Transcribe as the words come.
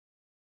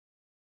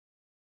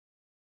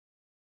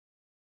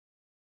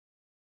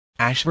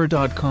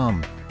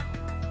ashver.com.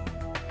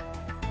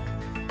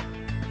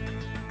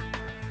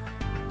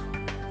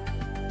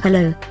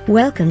 Hello,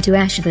 welcome to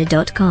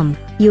ashver.com.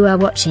 You are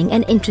watching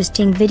an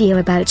interesting video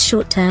about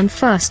short-term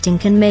fasting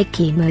can make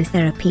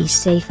chemotherapy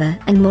safer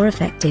and more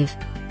effective.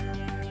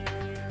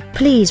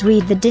 Please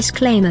read the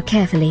disclaimer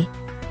carefully.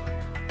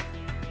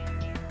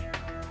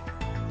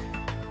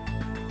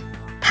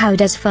 How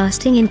does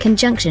fasting in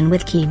conjunction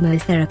with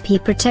chemotherapy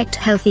protect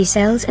healthy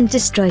cells and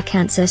destroy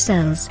cancer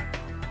cells?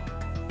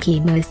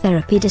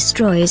 Chemotherapy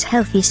destroys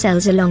healthy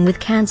cells along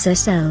with cancer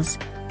cells.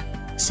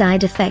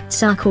 Side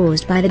effects are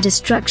caused by the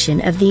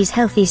destruction of these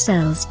healthy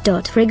cells.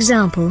 For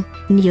example,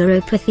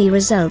 neuropathy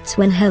results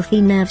when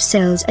healthy nerve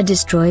cells are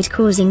destroyed,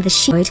 causing the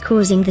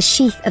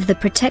sheath of the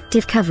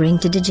protective covering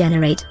to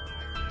degenerate.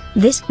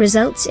 This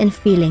results in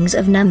feelings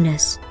of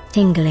numbness,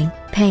 tingling,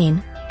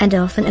 pain, and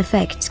often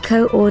affects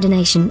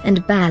coordination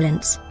and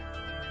balance.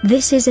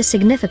 This is a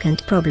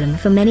significant problem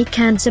for many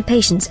cancer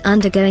patients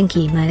undergoing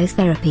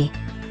chemotherapy.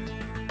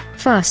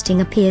 Fasting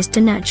appears to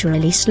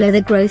naturally slow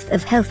the growth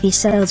of healthy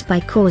cells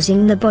by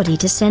causing the body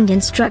to send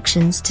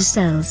instructions to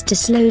cells to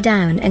slow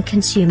down and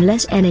consume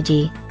less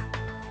energy.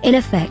 In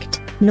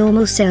effect,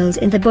 normal cells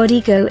in the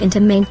body go into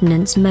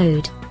maintenance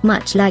mode,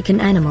 much like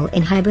an animal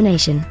in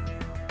hibernation.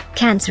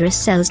 Cancerous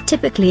cells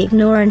typically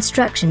ignore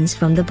instructions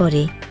from the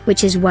body,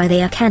 which is why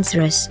they are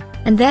cancerous,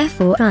 and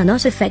therefore are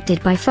not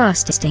affected by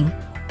fasting.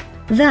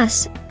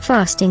 Thus,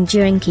 fasting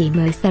during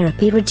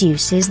chemotherapy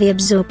reduces the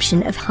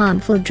absorption of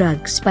harmful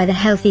drugs by the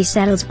healthy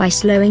cells by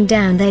slowing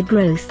down their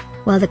growth,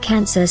 while the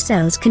cancer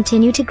cells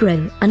continue to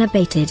grow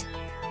unabated.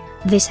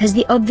 This has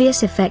the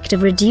obvious effect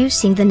of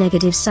reducing the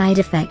negative side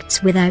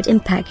effects without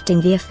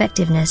impacting the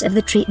effectiveness of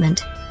the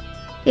treatment.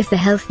 If the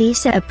healthy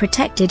cells are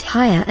protected,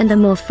 higher and the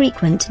more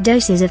frequent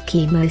doses of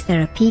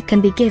chemotherapy can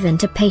be given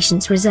to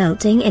patients,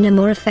 resulting in a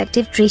more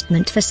effective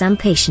treatment for some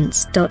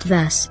patients.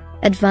 Thus,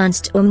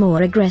 advanced or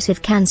more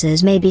aggressive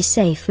cancers may be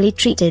safely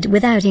treated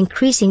without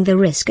increasing the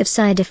risk of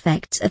side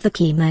effects of the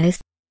chemo.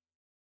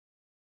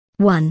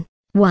 1.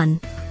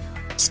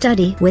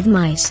 Study with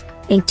mice.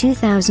 In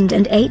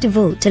 2008,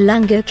 Volta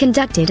Lungo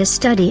conducted a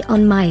study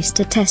on mice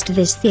to test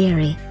this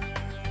theory.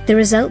 The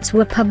results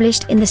were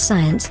published in the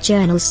science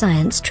journal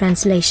Science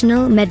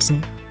Translational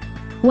Medicine.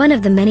 One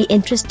of the many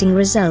interesting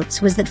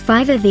results was that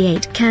 5 of the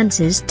 8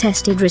 cancers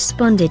tested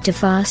responded to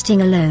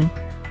fasting alone.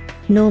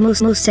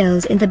 Normal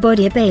cells in the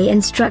body obey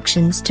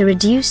instructions to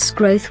reduce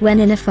growth when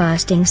in a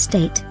fasting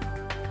state.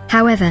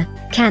 However,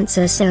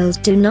 cancer cells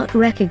do not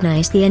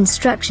recognize the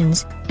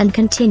instructions, and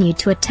continue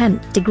to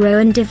attempt to grow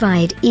and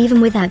divide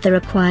even without the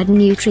required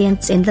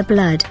nutrients in the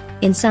blood,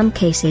 in some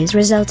cases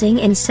resulting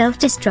in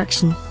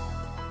self-destruction.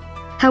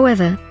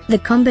 However, the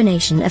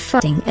combination of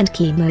fasting and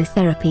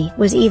chemotherapy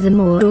was either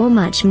more or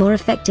much more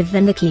effective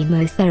than the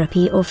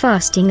chemotherapy or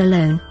fasting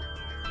alone.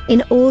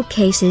 In all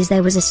cases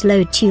there was a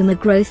slowed tumor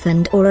growth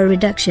and/or a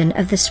reduction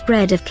of the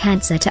spread of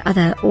cancer to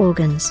other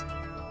organs.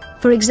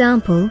 For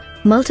example,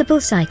 multiple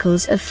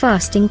cycles of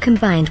fasting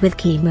combined with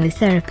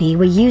chemotherapy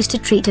were used to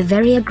treat a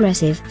very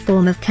aggressive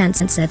form of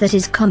cancer that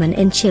is common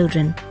in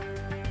children.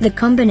 The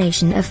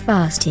combination of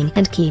fasting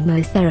and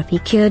chemotherapy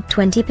cured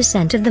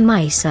 20% of the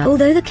mice,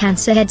 although the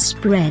cancer had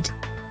spread.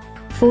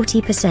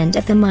 40%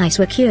 of the mice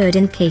were cured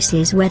in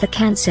cases where the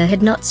cancer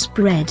had not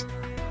spread.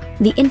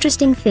 The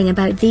interesting thing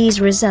about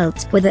these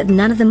results were that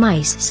none of the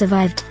mice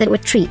survived that were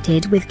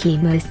treated with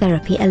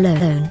chemotherapy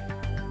alone.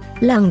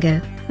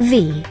 Lungo,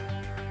 v.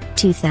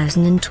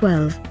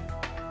 2012.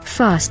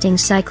 Fasting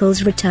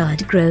cycles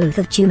retard growth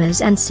of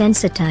tumors and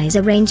sensitize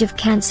a range of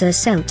cancer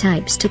cell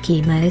types to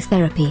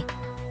chemotherapy.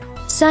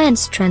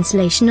 Science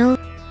Translational.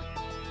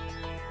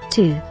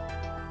 2.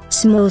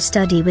 Small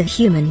study with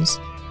humans.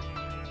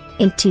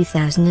 In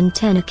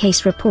 2010, a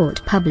case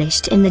report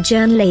published in the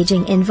journal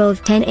Aging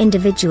involved 10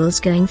 individuals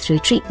going through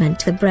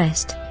treatment for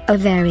breast,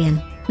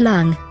 ovarian,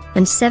 lung,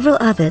 and several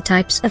other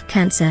types of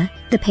cancer.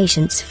 The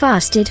patients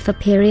fasted for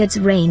periods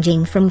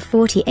ranging from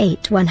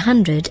 48 to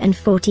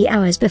 140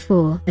 hours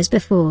before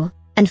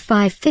and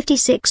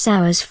 556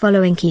 hours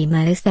following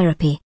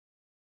chemotherapy.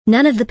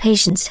 None of the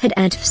patients had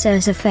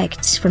adverse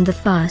effects from the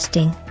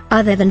fasting,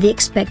 other than the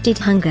expected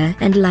hunger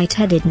and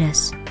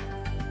lightheadedness.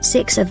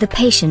 6 of the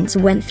patients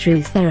went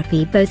through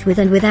therapy both with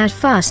and without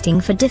fasting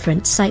for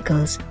different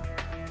cycles.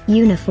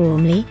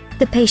 Uniformly,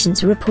 the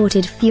patients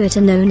reported fewer to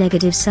no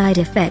negative side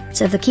effects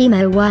of the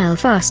chemo while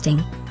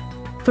fasting.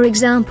 For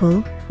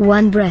example,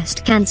 one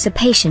breast cancer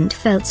patient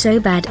felt so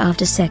bad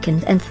after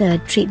second and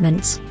third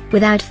treatments,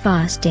 without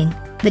fasting,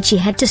 that she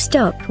had to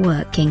stop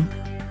working.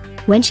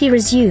 When she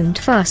resumed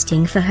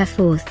fasting for her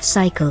 4th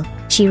cycle,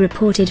 she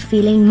reported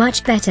feeling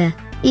much better,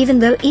 even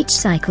though each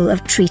cycle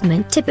of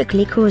treatment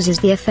typically causes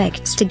the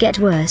effects to get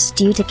worse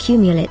due to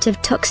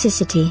cumulative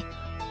toxicity.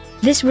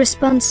 This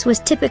response was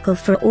typical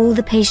for all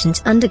the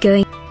patients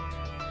undergoing.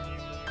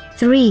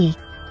 3.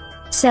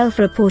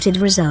 Self-reported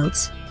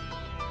results.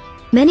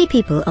 Many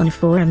people on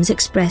forums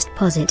expressed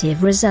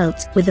positive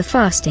results with the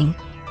fasting.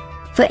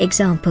 For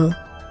example,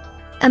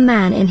 A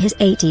man in his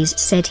 80s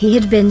said he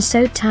had been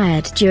so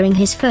tired during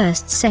his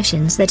first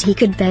sessions that he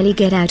could barely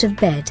get out of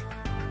bed.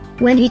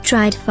 When he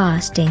tried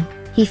fasting,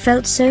 he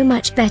felt so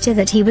much better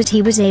that he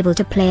was able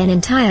to play an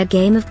entire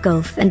game of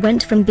golf and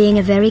went from being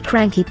a very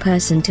cranky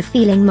person to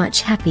feeling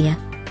much happier.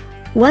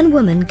 One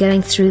woman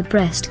going through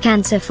breast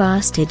cancer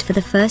fasted for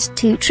the first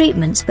 2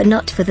 treatments but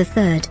not for the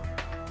third.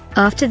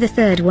 After the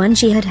third one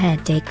she had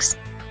headaches,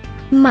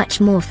 much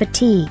more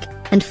fatigue,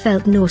 and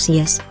felt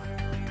nauseous.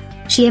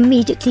 She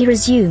immediately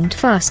resumed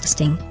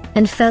fasting,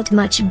 and felt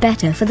much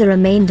better for the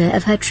remainder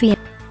of her treatment.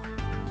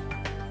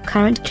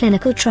 Current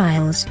clinical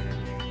trials.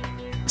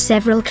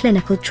 Several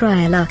clinical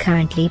trials are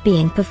currently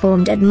being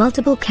performed at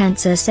multiple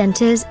cancer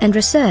centers and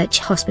research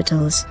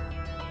hospitals.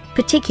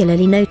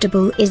 Particularly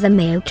notable is the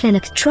Mayo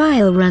Clinic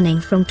trial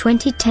running from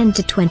 2010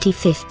 to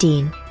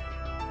 2015.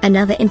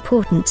 Another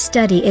important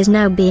study is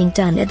now being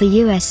done at the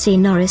USC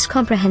Norris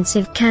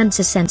Comprehensive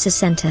Cancer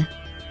Center.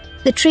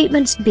 The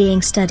treatments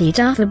being studied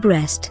are for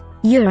breast,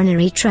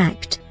 urinary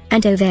tract,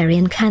 and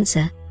ovarian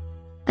cancer.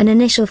 An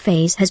initial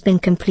phase has been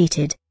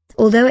completed,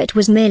 although it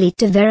was merely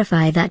to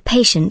verify that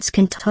patients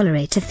can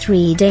tolerate a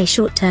 3-day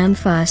short-term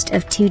fast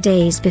of 2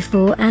 days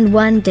before and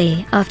 1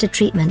 day after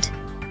treatment.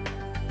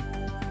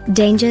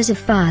 Dangers of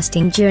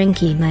fasting during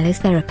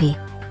chemotherapy.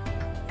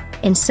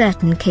 In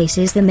certain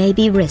cases there may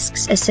be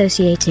risks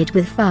associated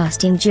with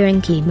fasting during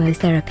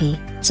chemotherapy,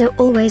 so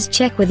always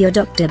check with your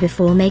doctor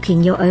before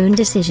making your own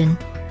decision.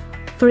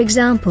 For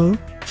example,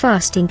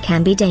 fasting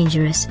can be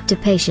dangerous to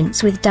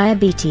patients with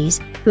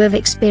diabetes, who have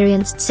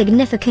experienced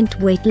significant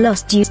weight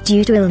loss due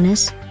to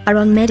illness, are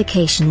on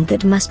medication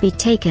that must be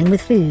taken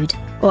with food,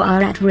 or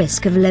are at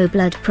risk of low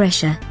blood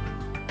pressure.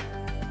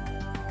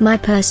 My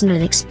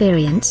personal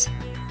experience.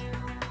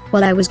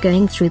 While I was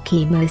going through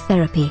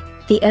chemotherapy,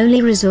 the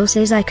only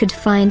resources I could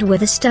find were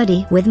the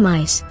study with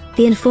mice,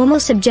 the informal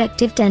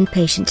subjective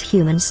 10-patient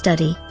human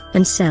study,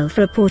 and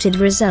self-reported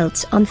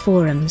results on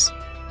forums.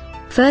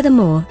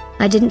 Furthermore,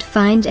 I didn't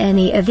find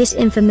any of this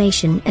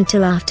information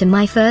until after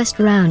my first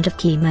round of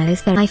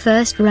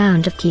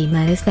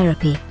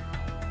chemotherapy.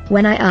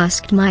 When I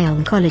asked my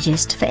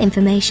oncologist for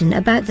information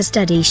about the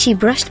study, she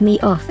brushed me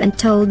off and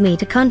told me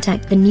to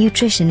contact the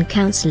Nutrition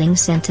Counseling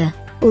Center,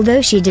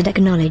 although she did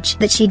acknowledge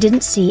that she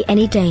didn't see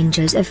any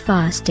dangers of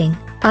fasting,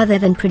 other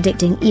than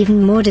predicting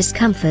even more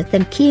discomfort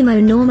than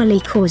chemo normally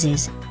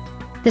causes.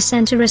 The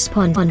center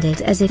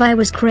responded as if I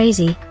was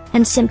crazy,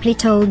 and simply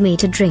told me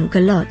to drink a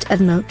lot of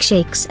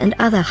milkshakes and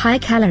other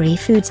high-calorie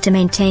foods to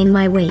maintain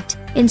my weight,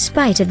 in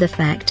spite of the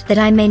fact that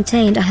I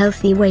maintained a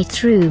healthy weight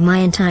through my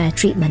entire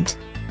treatment.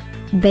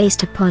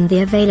 Based upon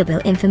the available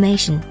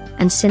information,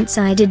 and since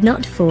I did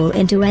not fall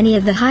into any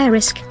of the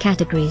high-risk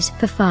categories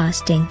for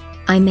fasting,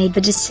 I made the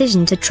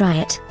decision to try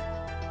it.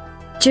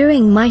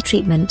 During my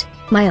treatment,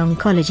 my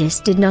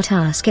oncologist did not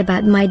ask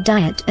about my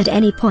diet at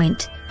any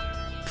point.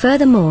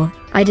 Furthermore,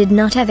 I did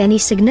not have any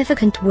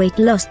significant weight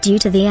loss due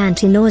to the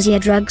anti-nausea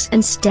drugs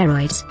and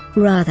steroids.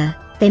 Rather,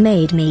 they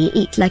made me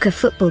eat like a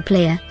football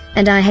player,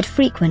 and I had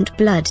frequent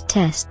blood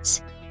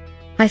tests.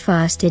 I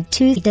fasted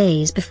 2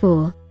 days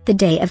before, the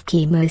day of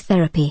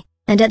chemotherapy,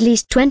 and at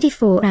least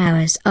 24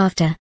 hours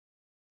after.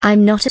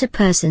 I'm not a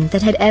person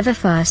that had ever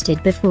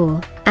fasted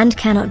before, and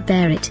cannot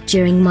bear it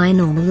during my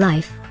normal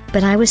life,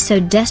 but I was so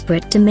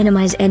desperate to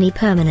minimize any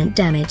permanent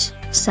damage,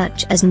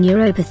 such as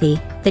neuropathy,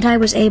 that I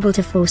was able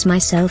to force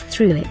myself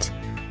through it.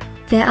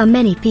 There are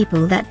many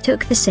people that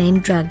took the same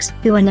drugs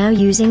who are now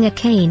using a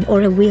cane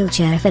or a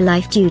wheelchair for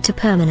life due to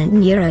permanent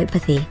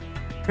neuropathy.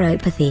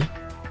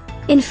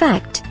 In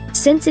fact,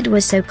 since it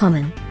was so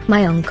common,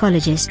 my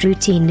oncologist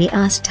routinely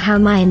asked how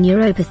my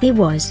neuropathy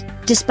was,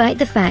 despite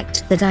the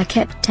fact that I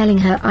kept telling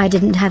her I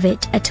didn't have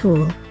it at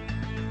all.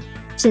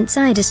 Since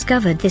I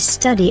discovered this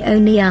study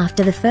only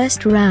after the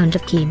first round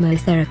of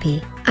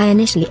chemotherapy, I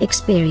initially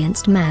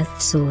experienced mouth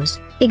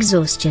sores,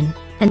 exhaustion,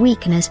 and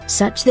weakness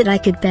such that I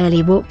could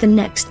barely walk the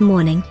next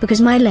morning because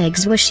my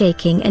legs were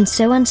shaking and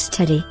so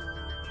unsteady.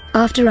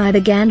 After I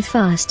began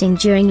fasting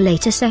during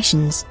later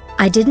sessions,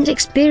 I didn't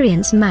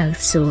experience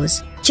mouth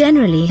sores,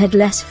 generally had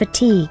less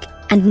fatigue,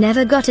 and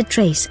never got a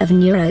trace of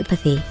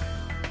neuropathy.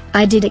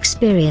 I did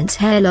experience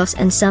hair loss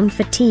and some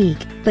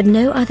fatigue, but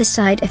no other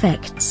side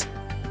effects.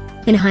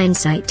 In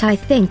hindsight, I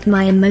think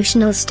my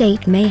emotional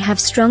state may have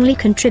strongly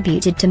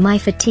contributed to my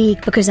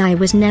fatigue because I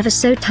was never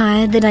so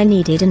tired that I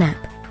needed a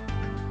nap.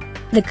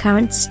 The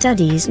current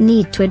studies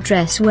need to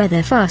address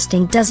whether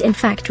fasting does in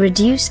fact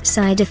reduce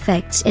side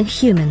effects in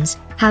humans,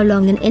 how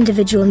long an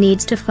individual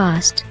needs to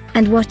fast,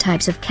 and what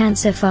types of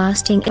cancer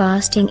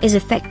fasting is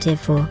effective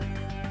for.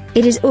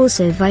 It is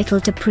also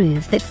vital to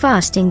prove that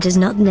fasting does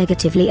not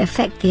negatively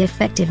affect the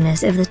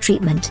effectiveness of the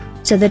treatment,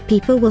 so that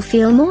people will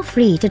feel more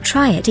free to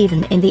try it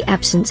even in the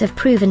absence of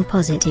proven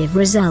positive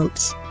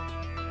results.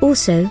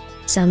 Also,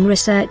 some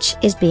research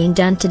is being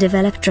done to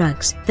develop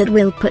drugs that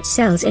will put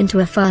cells into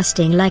a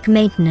fasting-like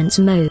maintenance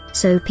mode,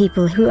 so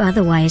people who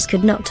otherwise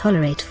could not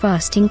tolerate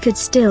fasting could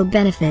still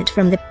benefit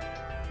from the.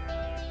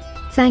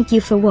 Thank you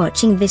for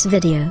watching this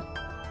video.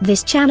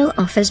 This channel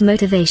offers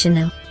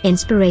motivational,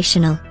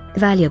 inspirational,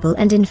 valuable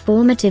and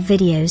informative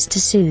videos to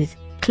soothe,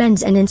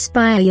 cleanse and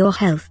inspire your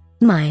health,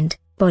 mind,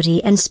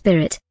 body and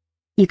spirit.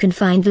 You can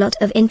find lot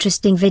of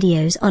interesting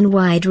videos on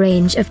wide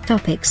range of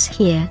topics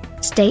here.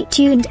 Stay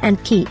tuned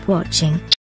and keep watching.